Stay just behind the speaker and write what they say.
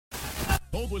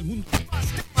Todo el mundo.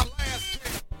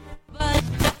 But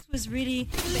that was really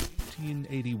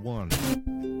 1981.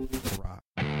 Rock.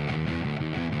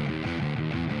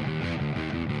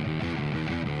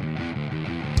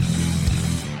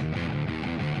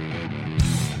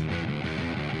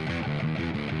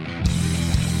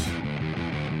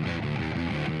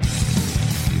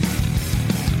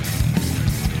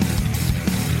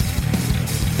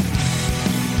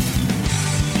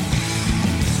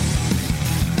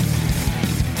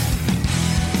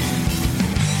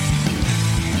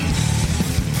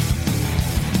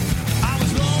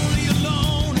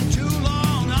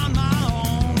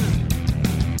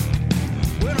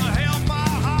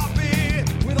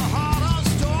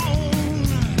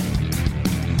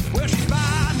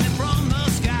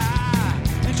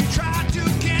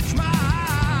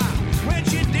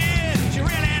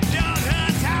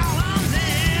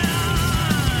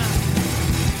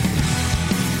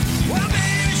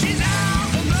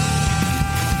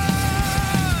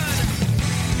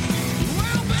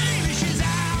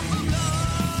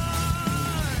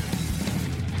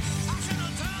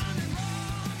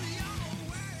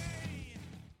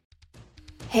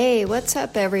 Hey, what's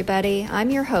up, everybody? I'm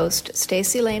your host,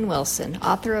 Staci Layne Wilson,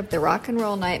 author of the Rock and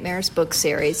Roll Nightmares book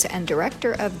series and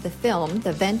director of the film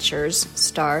The Ventures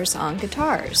Stars on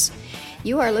Guitars.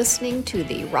 You are listening to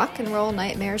the Rock and Roll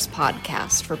Nightmares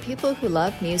podcast for people who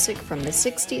love music from the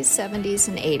 60s, 70s,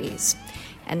 and 80s.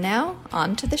 And now,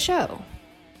 on to the show.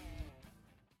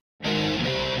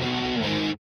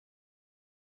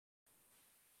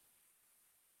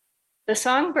 The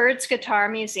Songbirds Guitar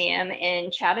Museum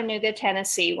in Chattanooga,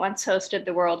 Tennessee once hosted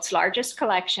the world's largest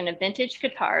collection of vintage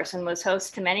guitars and was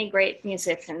host to many great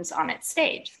musicians on its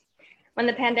stage. When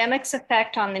the pandemic's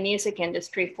effect on the music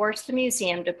industry forced the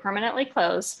museum to permanently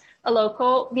close, a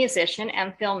local musician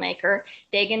and filmmaker,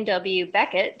 Dagan W.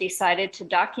 Beckett, decided to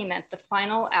document the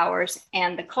final hours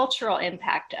and the cultural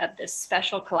impact of this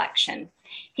special collection.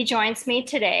 He joins me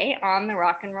today on the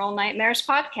Rock and Roll Nightmares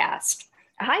podcast.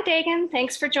 Hi, Dagan.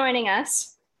 Thanks for joining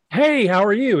us. Hey, how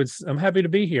are you? I'm happy to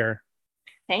be here.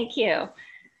 Thank you.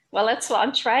 Well, let's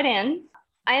launch right in.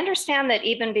 I understand that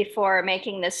even before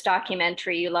making this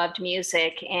documentary, you loved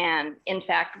music and, in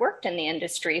fact, worked in the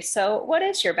industry. So what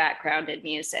is your background in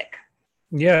music?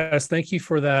 Yes, thank you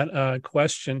for that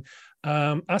question.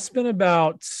 I'm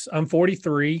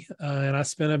 43, and I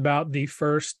spent about the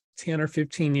first 10 or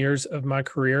 15 years of my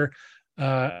career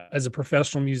as a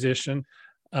professional musician.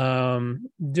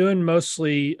 Doing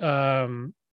mostly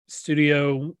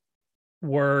studio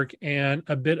work and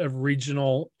a bit of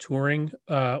regional touring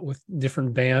with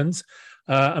different bands.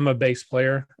 I'm a bass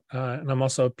player and I'm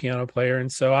also a piano player.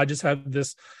 And so I just had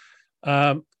this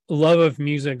love of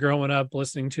music growing up,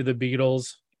 listening to the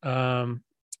Beatles and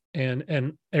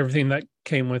everything that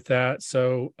came with that.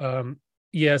 So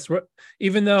yes,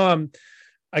 even though I'm,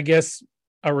 I guess,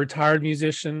 a retired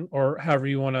musician or however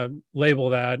you want to label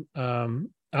that,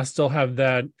 I still have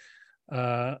that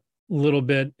little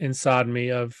bit inside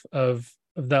me of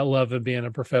that love of being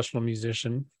a professional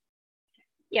musician.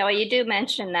 Yeah, well, you do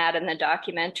mention that in the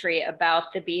documentary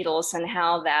about the Beatles and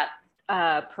how that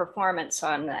performance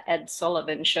on the Ed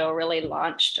Sullivan Show really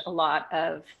launched a lot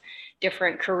of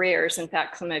different careers. In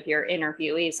fact, some of your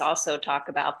interviewees also talk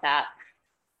about that.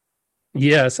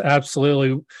 Yes,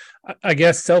 absolutely. I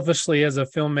guess selfishly as a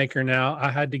filmmaker now,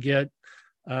 I had to get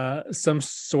some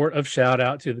sort of shout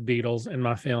out to the Beatles in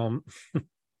my film.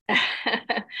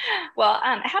 Well,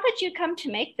 how did you come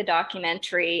to make the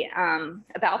documentary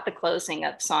about the closing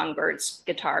of Songbirds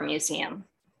Guitar Museum?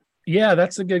 Yeah,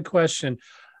 that's a good question.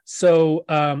 So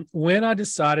when I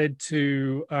decided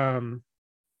to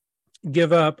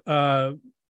give up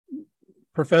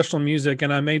professional music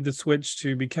and I made the switch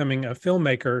to becoming a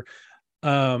filmmaker,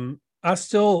 I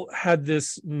still had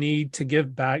this need to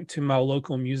give back to my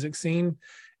local music scene.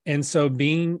 And so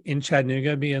being in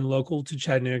Chattanooga, being local to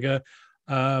Chattanooga,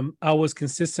 I was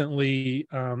consistently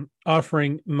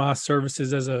offering my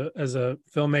services as a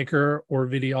filmmaker or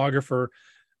videographer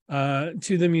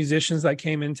to the musicians that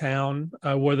came in town,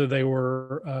 whether they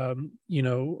were,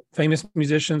 famous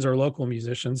musicians or local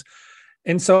musicians.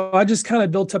 And so I just kind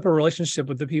of built up a relationship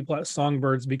with the people at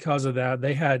Songbirds because of that.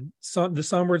 The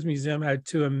Songbirds Museum had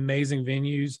two amazing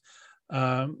venues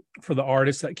for the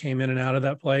artists that came in and out of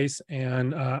that place.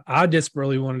 And I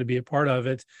desperately wanted to be a part of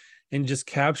it and just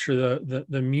capture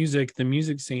the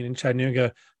music scene in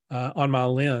Chattanooga on my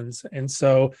lens. And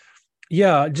so,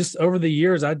 yeah, just over the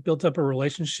years, I'd built up a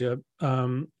relationship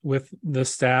with the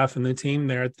staff and the team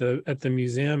there at the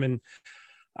museum. And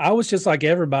I was just like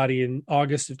everybody in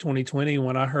August of 2020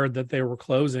 when I heard that they were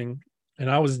closing,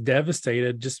 and I was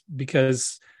devastated just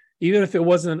because, even if it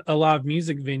wasn't a live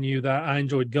music venue that I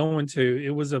enjoyed going to,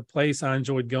 it was a place I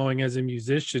enjoyed going as a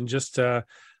musician, just to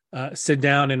sit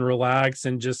down and relax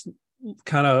and just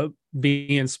kind of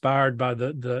be inspired by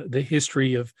the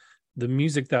history of the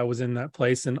music that was in that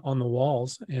place and on the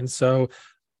walls. And so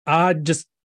I just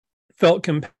felt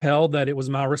compelled that it was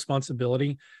my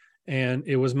responsibility and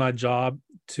it was my job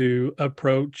to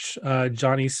approach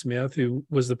Johnny Smith, who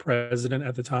was the president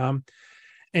at the time,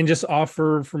 and just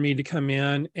offer for me to come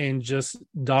in and just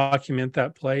document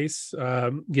that place,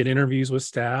 get interviews with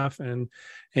staff, and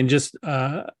just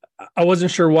I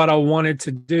wasn't sure what I wanted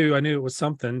to do. I knew it was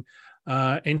something,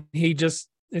 and he just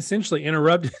essentially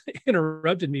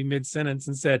interrupted me mid-sentence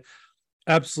and said,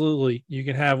 "Absolutely, you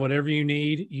can have whatever you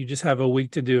need. You just have a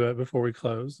week to do it before we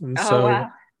close." And Oh, wow.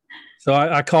 so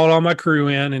I called all my crew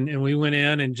in, and we went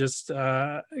in and just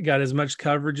got as much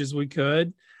coverage as we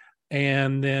could.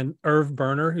 And then Irv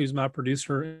Berner, who's my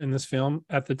producer in this film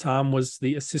at the time, was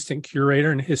the assistant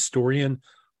curator and historian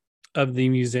of the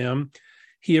museum.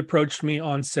 He approached me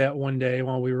on set one day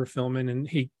while we were filming, and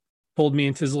he pulled me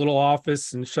into his little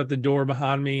office and shut the door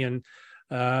behind me. And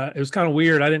it was kind of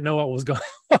weird. I didn't know what was going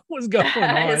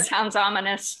on. It sounds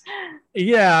ominous.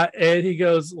 Yeah. And he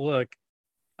goes, "Look,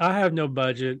 I have no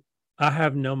budget. I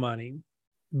have no money.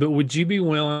 But would you be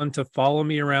willing to follow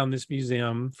me around this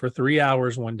museum for 3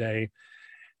 hours one day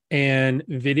and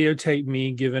videotape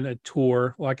me giving a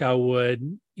tour like I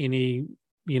would any,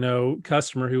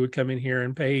 customer who would come in here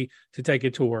and pay to take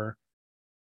a tour?"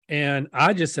 And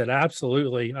I just said,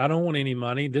 "Absolutely. I don't want any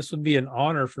money. This would be an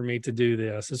honor for me to do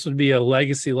this. This would be a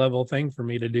legacy level thing for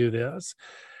me to do this."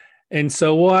 And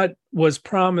so what was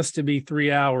promised to be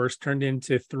 3 hours turned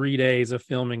into 3 days of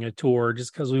filming a tour,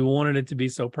 just because we wanted it to be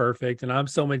so perfect. And I'm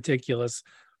so meticulous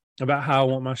about how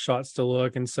I want my shots to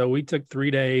look. And so we took 3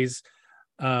 days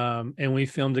and we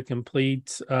filmed a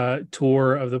complete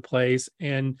tour of the place.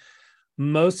 And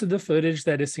most of the footage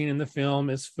that is seen in the film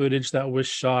is footage that was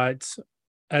shot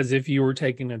as if you were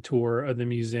taking a tour of the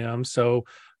museum. So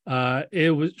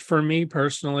it was, for me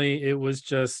personally, it was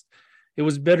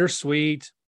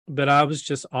bittersweet. But I was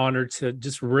just honored to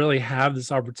just really have this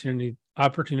opportunity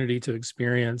to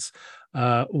experience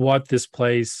what this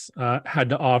place had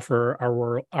to offer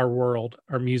our world,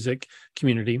 our music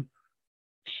community.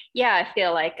 Yeah, I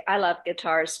feel like I love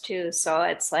guitars too. So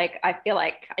it's like, I feel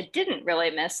like I didn't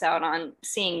really miss out on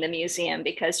seeing the museum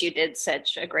because you did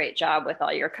such a great job with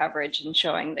all your coverage and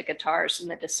showing the guitars and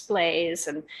the displays.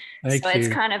 And Thank so you. it's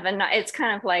kind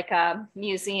of like a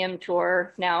museum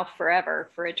tour now forever,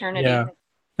 for eternity. Yeah.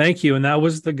 Thank you. And that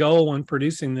was the goal when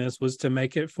producing this, was to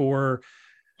make it for,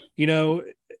 the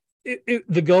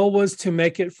goal was to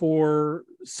make it for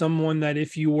someone that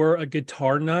if you were a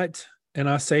guitar nut, and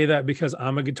I say that because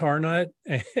I'm a guitar nut,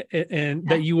 and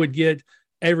that you would get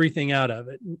everything out of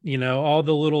it, all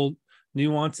the little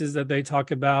nuances that they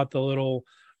talk about, the little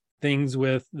things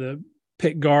with the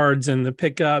pick guards and the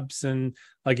pickups. And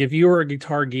like, if you were a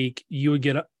guitar geek, you would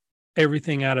get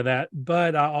everything out of that.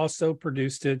 But I also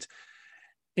produced it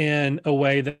in a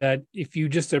way that if you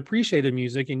just appreciated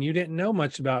music and you didn't know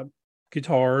much about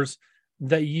guitars,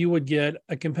 that you would get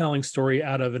a compelling story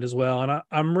out of it as well. And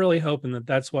I'm really hoping that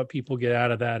that's what people get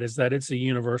out of that, is that it's a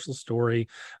universal story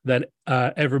that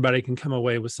everybody can come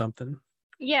away with something.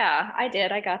 Yeah, I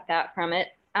did. I got that from it.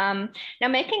 Now,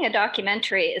 making a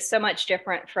documentary is so much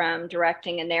different from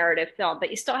directing a narrative film,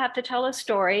 but you still have to tell a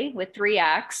story with 3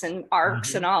 acts and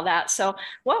arcs and all that. So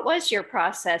what was your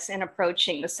process in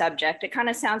approaching the subject? It kind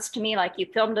of sounds to me like you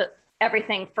filmed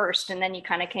everything first and then you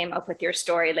kind of came up with your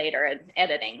story later in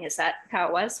editing. Is that how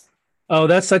it was? Oh,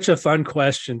 that's such a fun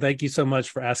question. Thank you so much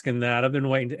for asking that. I've been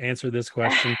waiting to answer this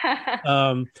question.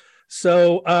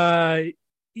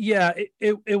 Yeah,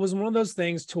 it was one of those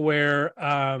things to where,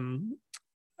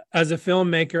 as a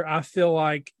filmmaker, I feel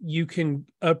like you can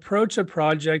approach a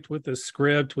project with a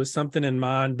script, with something in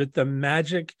mind, but the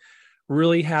magic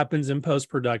really happens in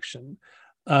post-production.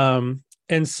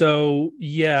 And so,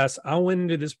 yes, I went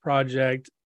into this project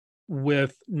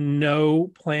with no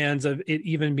plans of it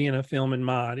even being a film in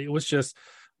mind. It was just,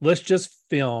 let's just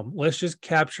film, let's just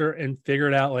capture and figure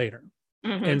it out later.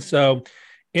 Mm-hmm. And so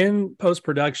in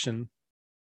post-production,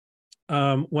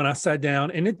 when I sat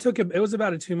down, and it was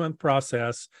about a 2-month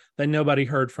process that nobody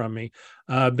heard from me.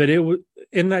 But it was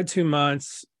in that 2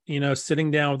 months,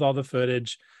 sitting down with all the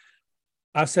footage,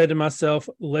 I said to myself,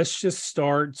 let's just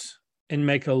start and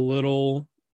make a little,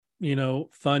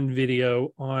 fun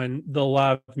video on the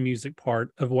live music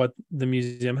part of what the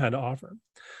museum had to offer.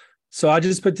 So I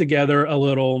just put together a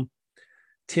little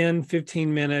 10,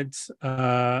 15 minutes,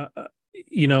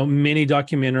 mini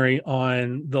documentary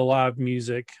on the live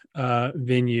music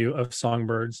venue of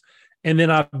Songbirds. And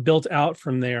then I built out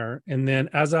from there. And then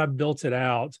as I built it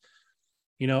out,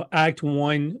 Act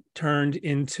One turned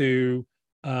into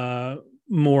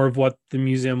more of what the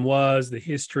museum was, the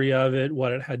history of it,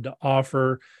 what it had to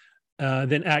offer.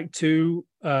 Then Act Two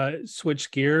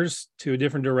switched gears to a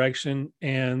different direction,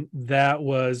 and that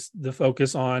was the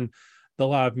focus on the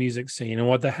live music scene and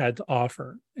what they had to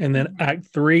offer. And then Act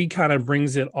Three kind of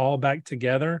brings it all back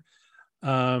together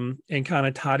and kind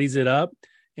of tidies it up.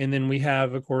 And then we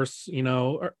have, of course, kind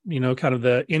of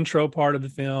the intro part of the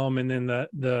film, and then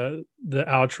the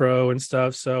outro and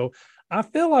stuff. So I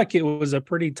feel like it was a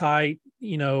pretty tight,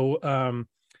 film.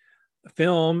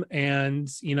 And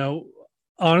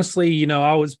honestly,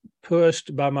 I was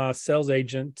pushed by my sales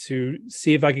agent to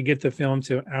see if I could get the film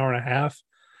to an hour and a half.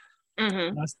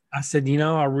 Mm-hmm. I said,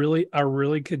 I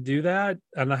really could do that,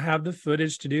 and I have the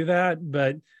footage to do that,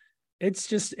 but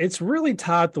it's really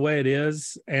tight the way it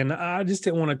is, and I just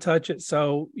didn't want to touch it.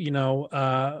 So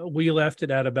we left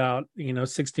it at about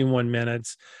 61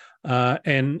 minutes,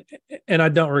 and I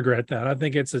don't regret that. I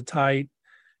think it's a tight,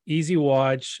 easy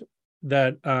watch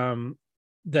that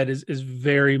is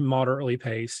very moderately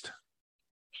paced.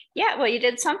 Yeah, well, you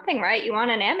did something right. You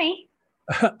won an Emmy.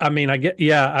 I mean,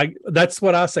 that's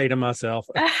what I say to myself.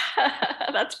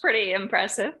 That's pretty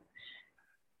impressive.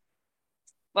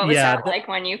 What was that like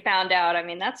when you found out? I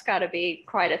mean, that's got to be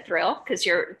quite a thrill, because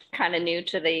you're kind of new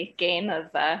to the game of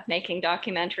making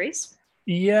documentaries.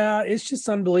 Yeah, it's just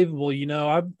unbelievable.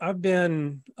 I've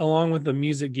been, along with the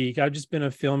music geek, I've just been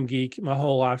a film geek my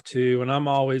whole life too. And I'm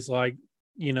always like,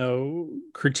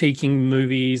 critiquing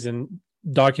movies and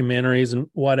documentaries and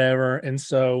whatever. And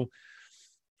so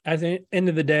at the end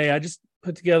of the day, I just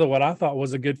put together what I thought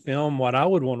was a good film, what I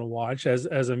would want to watch as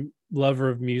a lover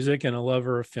of music and a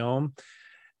lover of film.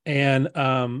 And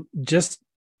just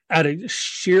out of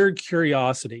sheer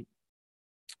curiosity,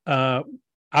 I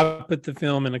entered the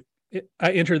film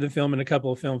in a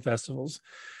couple of film festivals.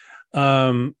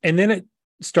 And then it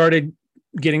started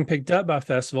getting picked up by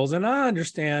festivals. And I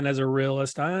understand, as a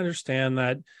realist,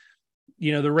 that,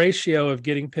 the ratio of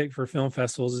getting picked for film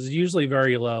festivals is usually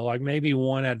very low. Like maybe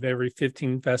one out of every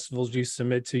 15 festivals you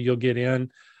submit to, you'll get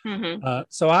in. Mm-hmm.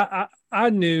 So I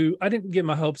knew I didn't get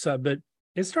my hopes up, but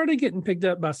it started getting picked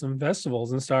up by some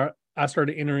festivals, and I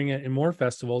started entering it in more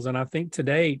festivals. And I think to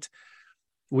date,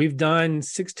 we've done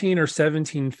 16 or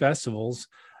 17 festivals.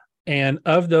 And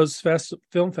of those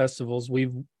film festivals,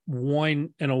 we've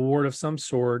won an award of some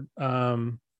sort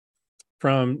from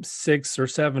 6 or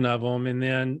 7 of them, and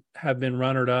then have been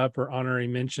runner-up or honorary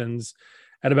mentions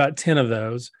at about 10 of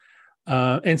those.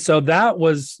 And so that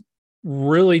was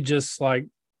really just like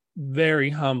very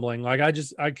humbling. Like I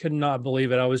could not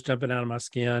believe it. I was jumping out of my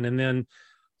skin. And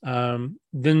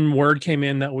then word came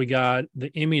in that we got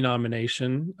the Emmy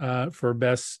nomination for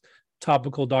best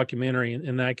topical documentary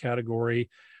in that category,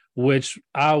 which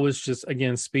I was just,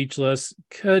 again, speechless,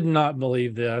 could not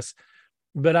believe this.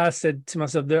 But I said to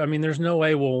myself, there's no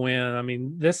way we'll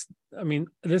win. This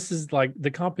is like, the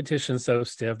competition's so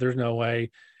stiff. There's no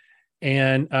way.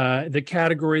 And the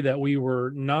category that we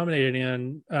were nominated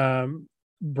in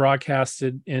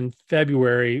broadcasted in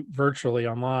February virtually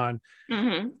online.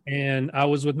 Mm-hmm. And I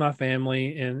was with my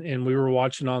family, and we were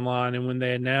watching online. And when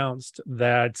they announced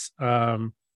that,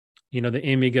 the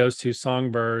Emmy goes to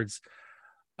Songbirds,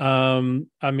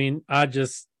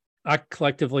 I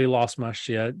collectively lost my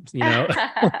shit. I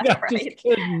just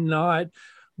could not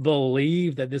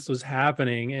believe that this was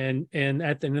happening. And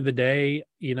at the end of the day,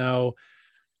 I'm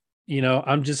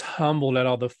just humbled at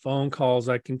all the phone calls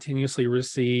I continuously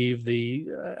receive,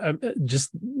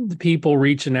 just the people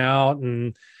reaching out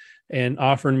and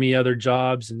offering me other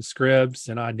jobs and scripts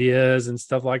and ideas and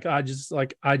stuff. I just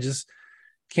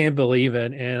can't believe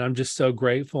it. And I'm just so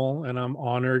grateful, and I'm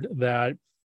honored that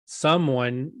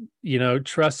someone,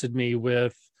 trusted me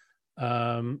with,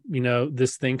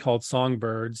 this thing called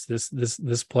Songbirds,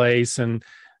 this place, and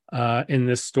in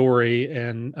this story.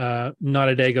 And not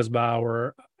a day goes by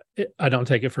where I don't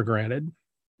take it for granted.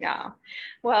 Yeah.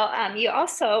 Well, you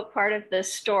also, part of the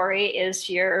story is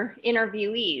your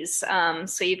interviewees.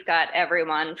 So you've got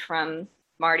everyone from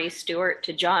Marty Stewart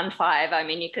to John Five.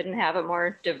 You couldn't have a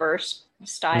more diverse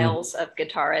styles of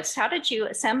guitarists. How did you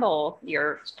assemble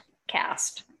your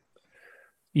cast?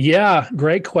 Yeah,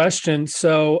 great question.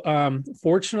 So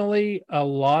fortunately, a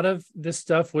lot of this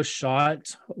stuff was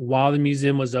shot while the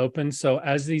museum was open. So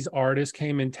as these artists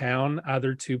came in town,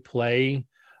 either to play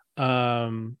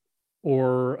or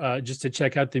just to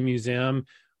check out the museum,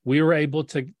 we were able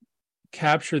to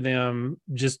capture them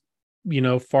just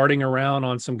farting around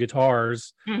on some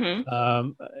guitars,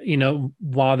 Mm-hmm.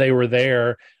 while they were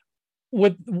there.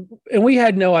 And we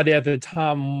had no idea at the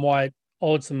time what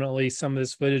ultimately some of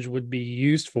this footage would be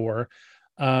used for.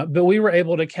 But we were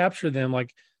able to capture them,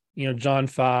 like, John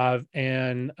Five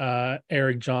and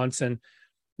Eric Johnson.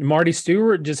 Marty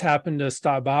Stewart just happened to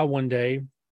stop by one day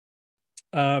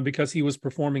because he was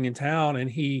performing in town, and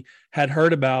he had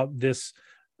heard about this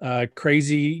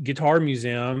crazy guitar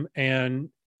museum. And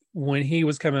when he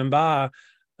was coming by,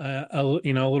 a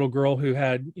little girl who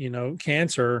had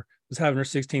cancer was having her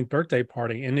 16th birthday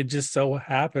party, and it just so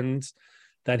happens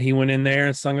that he went in there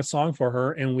and sung a song for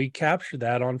her, and we captured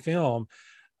that on film.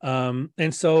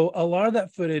 And so a lot of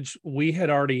that footage we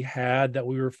had already had, that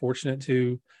we were fortunate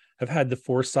to have had the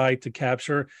foresight to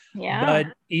capture. Yeah. But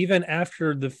even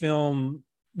after the film,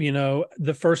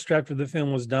 the first draft of the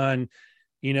film was done,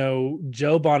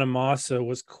 Joe Bonamassa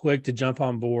was quick to jump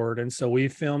on board. And so we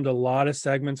filmed a lot of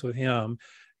segments with him.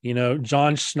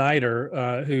 John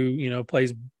Schneider, who,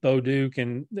 plays Bo Duke,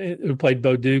 and who played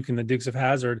Bo Duke in the Dukes of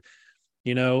Hazzard.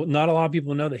 Not a lot of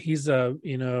people know that he's a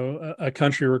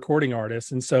country recording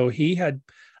artist. And so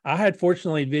I had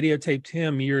fortunately videotaped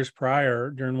him years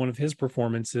prior during one of his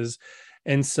performances.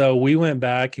 And so we went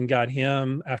back and got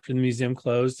him after the museum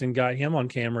closed, and got him on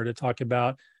camera to talk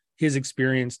about his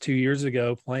experience 2 years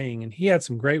ago playing. And he had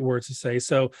some great words to say.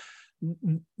 So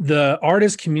the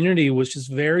artist community was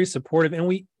just very supportive. And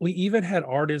we even had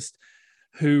artists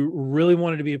who really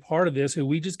wanted to be a part of this, who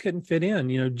we just couldn't fit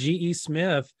in. G.E.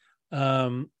 Smith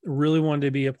really wanted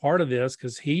to be a part of this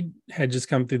because he had just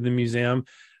come through the museum,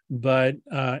 but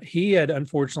he had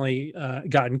unfortunately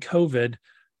gotten COVID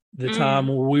the time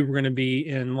where we were going to be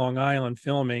in Long Island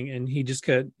filming, and he just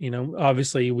could,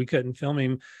 obviously we couldn't film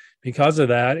him because of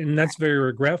that. And that's very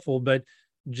regretful. But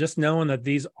just knowing that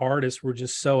these artists were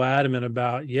just so adamant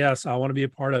about, yes, I want to be a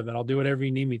part of it, I'll do whatever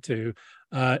you need me to,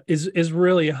 is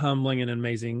really a humbling and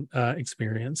amazing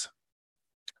experience.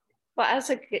 Well, as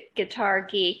a guitar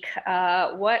geek,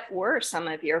 what were some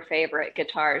of your favorite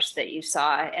guitars that you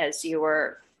saw as you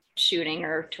were shooting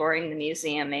or touring the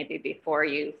museum, maybe before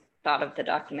you thought of the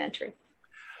documentary?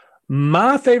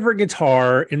 My favorite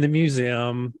guitar in the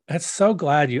museum, that's so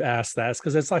glad you asked that,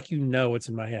 because it's like, it's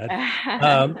in my head.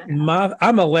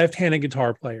 I'm a left-handed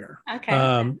guitar player.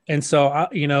 Okay. And so,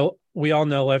 we all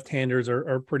know left-handers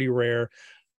are pretty rare.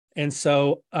 And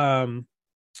so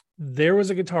there was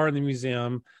a guitar in the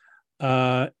museum.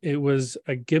 It was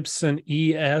a Gibson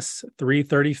ES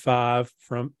 335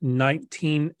 from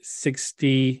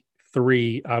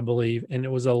 1963, I believe. And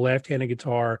it was a left-handed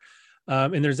guitar.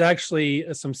 And there's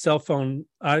actually some cell phone.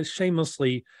 I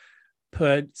shamelessly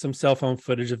put some cell phone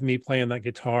footage of me playing that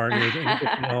guitar in the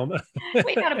film.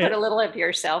 We got to put a little of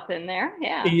yourself in there.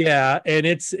 Yeah. Yeah. And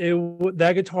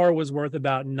that guitar was worth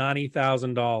about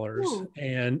 $90,000.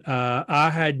 And I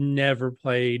had never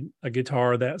played a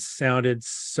guitar that sounded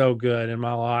so good in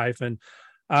my life. And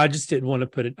I just didn't want to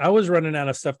put it. I was running out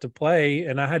of stuff to play,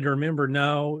 and I had to remember,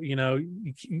 no, you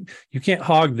can't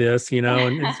hog this,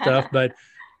 and stuff. But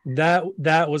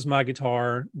that was my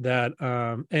guitar that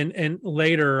and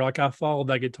later, like, I followed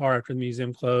that guitar after the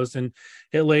museum closed, and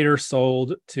it later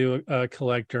sold to a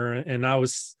collector. And I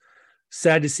was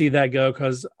sad to see that go,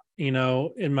 because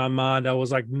in my mind I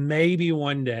was like, maybe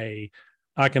one day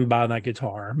I can buy that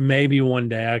guitar, maybe one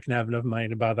day I can have enough money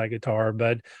to buy that guitar.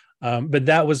 But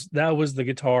that was the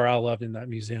guitar I loved in that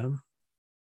museum.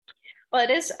 Well,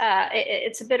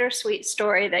 it's a bittersweet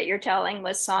story that you're telling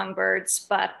with Songbirds,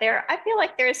 but I feel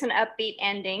like there's an upbeat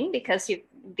ending, because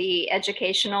the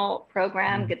educational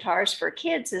program Guitars for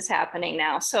Kids is happening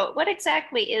now. So what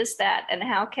exactly is that, and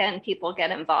how can people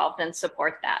get involved and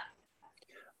support that?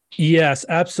 Yes,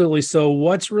 absolutely. So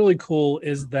what's really cool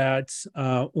is that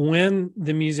when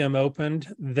the museum opened,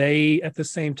 they at the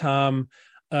same time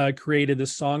created the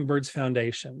Songbirds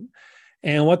Foundation.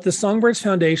 And what the Songbirds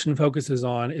Foundation focuses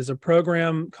on is a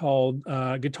program called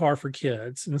Guitar for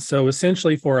Kids. And so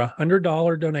essentially, for a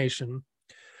 $100 donation,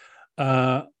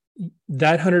 that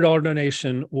 $100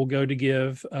 donation will go to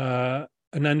give an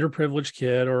underprivileged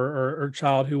kid or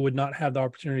child who would not have the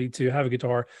opportunity to have a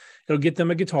guitar. It'll get them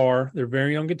a guitar, their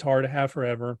very own guitar to have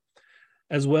forever,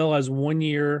 as well as 1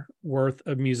 year worth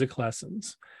of music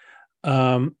lessons.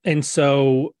 And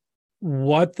so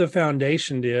what the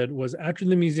foundation did was, after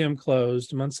the museum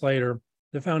closed months later,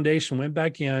 the foundation went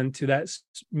back into that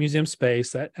museum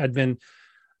space that had been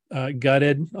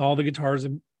gutted. All the guitars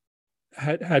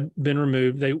had been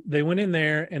removed. They went in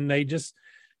there and they just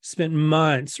spent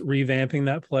months revamping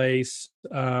that place.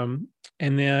 And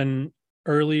then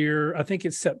earlier, I think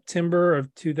it's September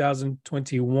of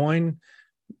 2021,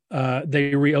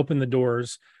 they reopened the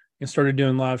doors. and started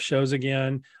doing live shows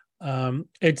again.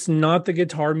 It's not the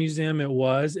Guitar Museum.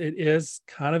 It is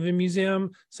kind of a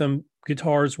museum. Some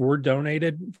guitars were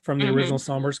donated from the original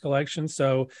Songbirds collection.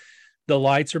 So the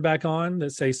lights are back on that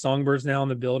say Songbirds now in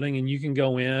the building, and you can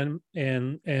go in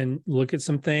and look at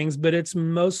some things, but it's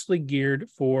mostly geared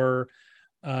for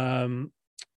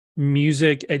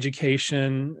music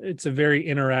education. It's a very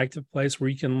interactive place where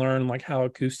you can learn like how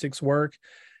acoustics work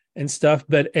and stuff.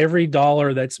 But every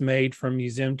dollar that's made from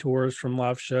museum tours, from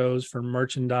live shows, from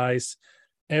merchandise,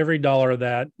 every dollar of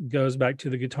that goes back to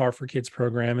the Guitar for Kids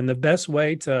program. And the best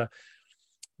way to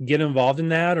get involved in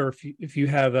that, or if you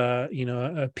have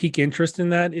a peak interest in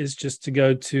that, is just to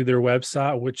go to their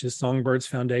website, which is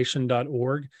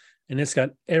songbirdsfoundation.org, and it's got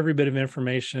every bit of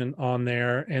information on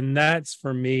there. And that's,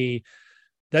 for me,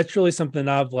 that's really something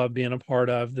I've loved being a part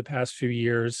of the past few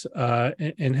years,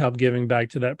 and help giving back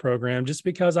to that program, just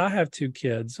because I have two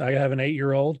kids. I have an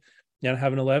 8-year-old and I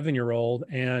have an 11-year-old.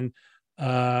 And,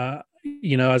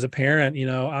 as a parent,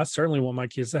 I certainly want my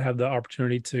kids to have the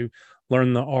opportunity to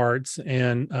learn the arts.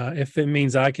 And if it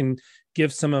means I can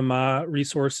give some of my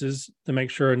resources to make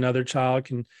sure another child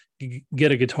can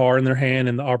get a guitar in their hand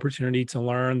and the opportunity to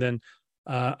learn, then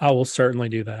I will certainly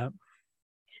do that.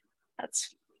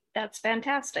 That's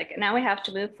fantastic. Now we have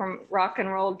to move from rock and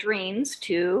roll dreams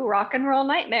to rock and roll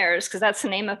nightmares, because that's the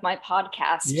name of my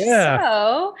podcast. Yeah.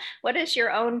 So what is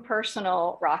your own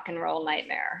personal rock and roll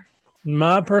nightmare?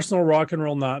 My personal rock and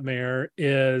roll nightmare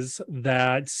is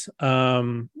that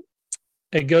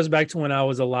it goes back to when I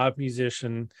was a live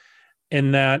musician,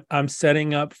 in that I'm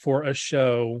setting up for a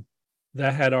show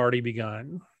that had already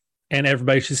begun. And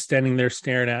everybody's just standing there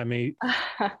staring at me,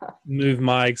 move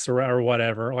mics or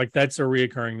whatever. Like, that's a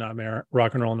reoccurring nightmare,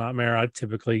 rock and roll nightmare I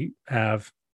typically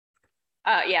have.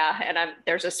 Yeah, and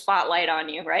there's a spotlight on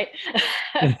you, right?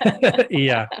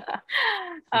 Yeah.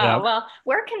 Well,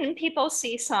 where can people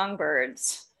see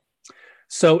Songbirds?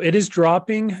 So it is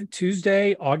dropping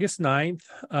Tuesday, August 9th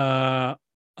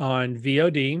on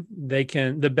VOD.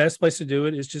 The best place to do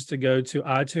it is just to go to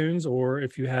iTunes, or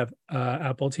if you have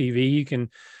Apple TV, you can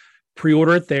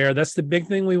pre-order it there. That's the big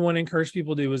thing we want to encourage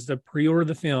people to do, is to pre-order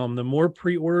the film. The more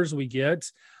pre-orders we get,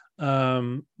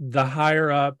 the higher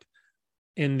up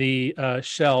in the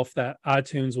shelf that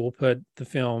iTunes will put the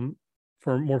film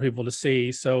for more people to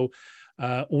see. So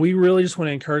we really just want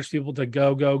to encourage people to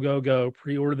go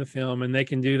pre-order the film, and they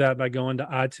can do that by going to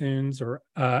iTunes or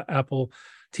Apple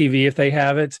TV if they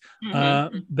have it.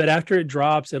 But after it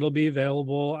drops, it'll be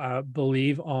available, I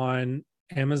believe, on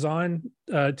Amazon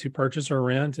to purchase or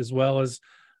rent, as well as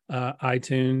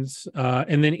iTunes,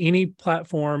 and then any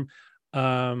platform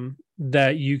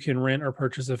that you can rent or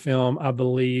purchase a film, I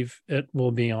believe it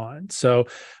will be on. So,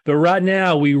 but right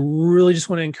now, we really just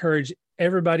want to encourage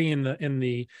everybody in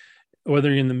the whether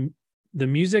you're in the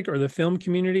music or the film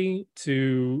community,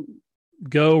 to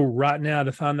go right now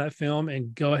to find that film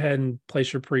and go ahead and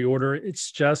place your pre-order.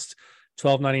 It's just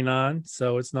 $12.99,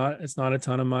 so it's not a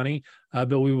ton of money,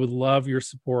 but we would love your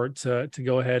support to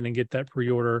go ahead and get that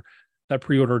pre-order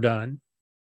done.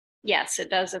 Yes, it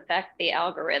does affect the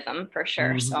algorithm for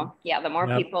sure. So yeah, the more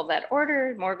people that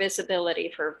order, more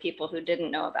visibility for people who didn't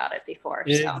know about it before.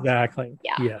 Exactly. So,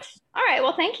 yeah. Yes. All right.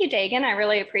 Well, thank you, Dagan. I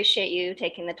really appreciate you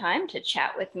taking the time to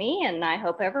chat with me, and I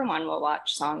hope everyone will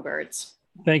watch Songbirds.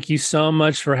 Thank you so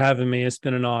much for having me. It's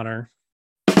been an honor.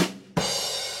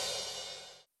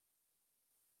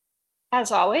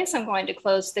 As always, I'm going to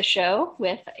close the show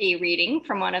with a reading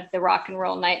from one of the Rock and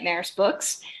Roll Nightmares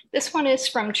books. This one is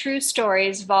from True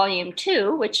Stories, Volume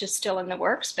 2, which is still in the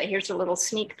works, but here's a little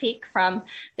sneak peek from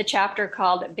the chapter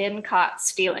called Been Caught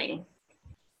Stealing.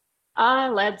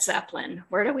 Led Zeppelin,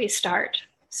 where do we start?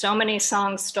 So many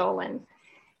songs stolen.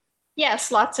 Yes,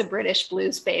 lots of British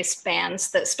blues-based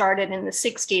bands that started in the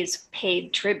 60s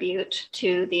paid tribute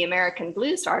to the American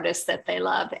blues artists that they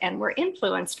love and were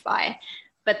influenced by,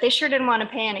 but they sure didn't want to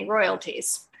pay any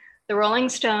royalties. The Rolling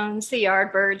Stones, the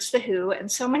Yardbirds, the Who,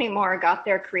 and so many more got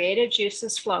their creative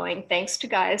juices flowing thanks to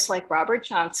guys like Robert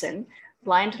Johnson,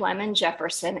 Blind Lemon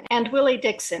Jefferson, and Willie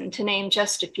Dixon, to name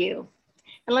just a few.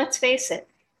 And let's face it,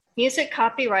 music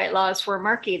copyright laws were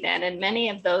murky then, and many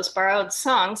of those borrowed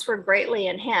songs were greatly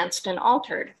enhanced and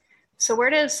altered. So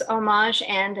where does homage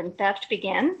end and theft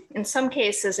begin? In some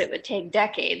cases, it would take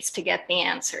decades to get the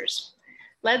answers.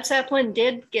 Led Zeppelin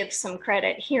did give some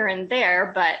credit here and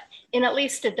there, but in at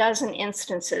least a dozen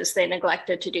instances, they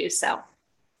neglected to do so.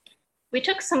 We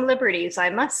took some liberties, I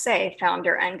must say,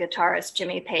 founder and guitarist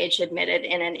Jimmy Page admitted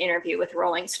in an interview with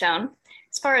Rolling Stone.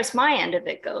 As far as my end of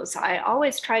it goes, I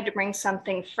always tried to bring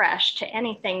something fresh to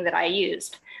anything that I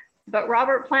used. But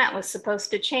Robert Plant was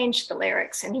supposed to change the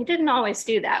lyrics, and he didn't always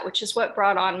do that, which is what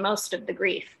brought on most of the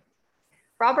grief.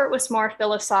 Robert was more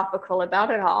philosophical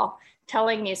about it all,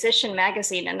 telling Musician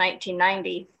magazine in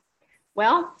 1990,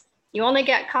 "Well, you only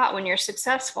get caught when you're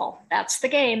successful. That's the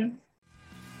game."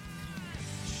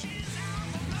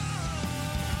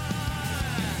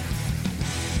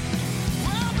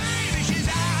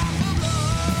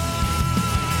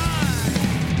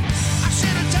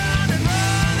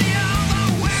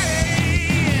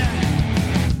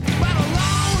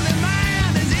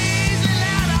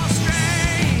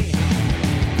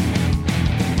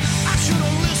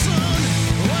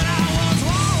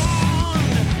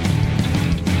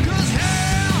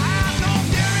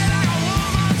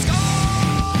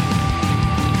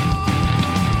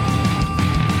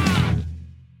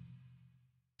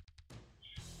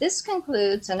 This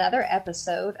concludes another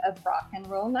episode of Rock and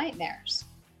Roll Nightmares.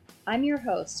 I'm your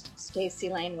host, Staci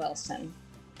Layne Wilson.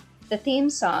 The theme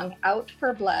song, Out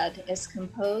for Blood, is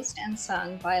composed and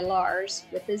sung by Lars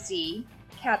with a Z,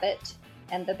 Cabot,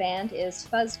 and the band is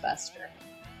Fuzzbuster.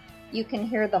 You can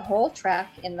hear the whole track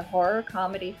in the horror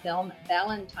comedy film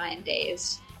Valentine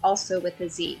Days, also with a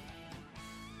Z.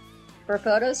 For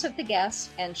photos of the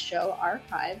guests and show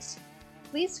archives,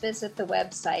 please visit the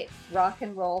website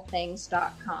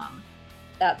rockandrollthings.com.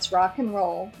 That's rock and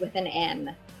roll with an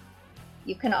N.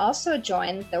 You can also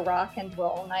join the Rock and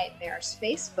Roll Nightmares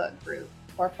Facebook group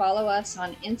or follow us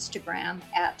on Instagram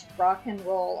at Rock and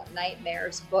Roll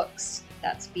Nightmares Books.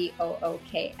 That's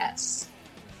BOOKS.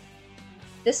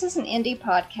 This is an indie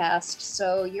podcast,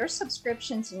 so your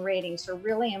subscriptions and ratings are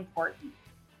really important.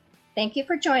 Thank you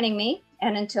for joining me,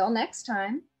 and until next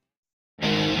time,